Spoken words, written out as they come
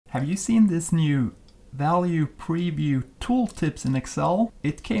Have you seen this new Value Preview Tooltips in Excel?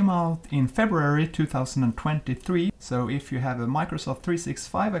 It came out in February 2023, so if you have a Microsoft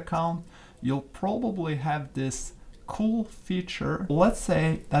 365 account, you'll probably have this cool feature. Let's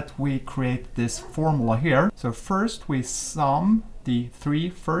say that we create this formula here. So first we sum the 3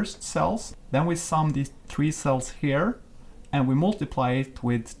 first cells, then we sum these 3 cells here, and we multiply it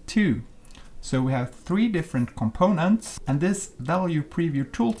with 2. So we have 3 different components, and this value preview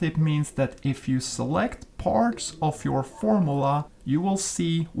tooltip means that if you select parts of your formula, you will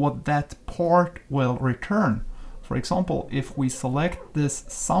see what that part will return. For example, if we select this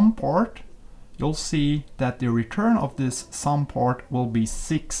sum part, you'll see that the return of this sum part will be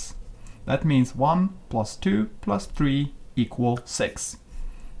 6. That means 1 plus 2 plus 3 equal 6.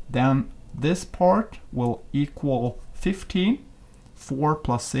 Then this part will equal 15. 4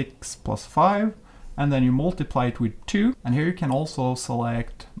 plus 6 plus 5, and then you multiply it with 2. And here you can also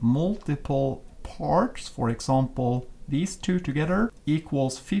select multiple parts. For example, these 2 together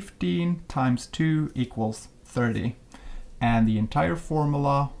equals 15 times 2 equals 30. And the entire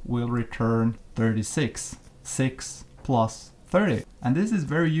formula will return 36. 6 plus 30. And this is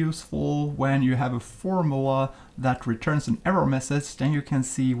very useful when you have a formula that returns an error message. Then you can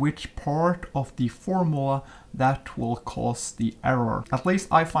see which part of the formula that will cause the error. At least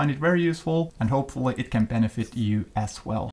I find it very useful, and hopefully it can benefit you as well.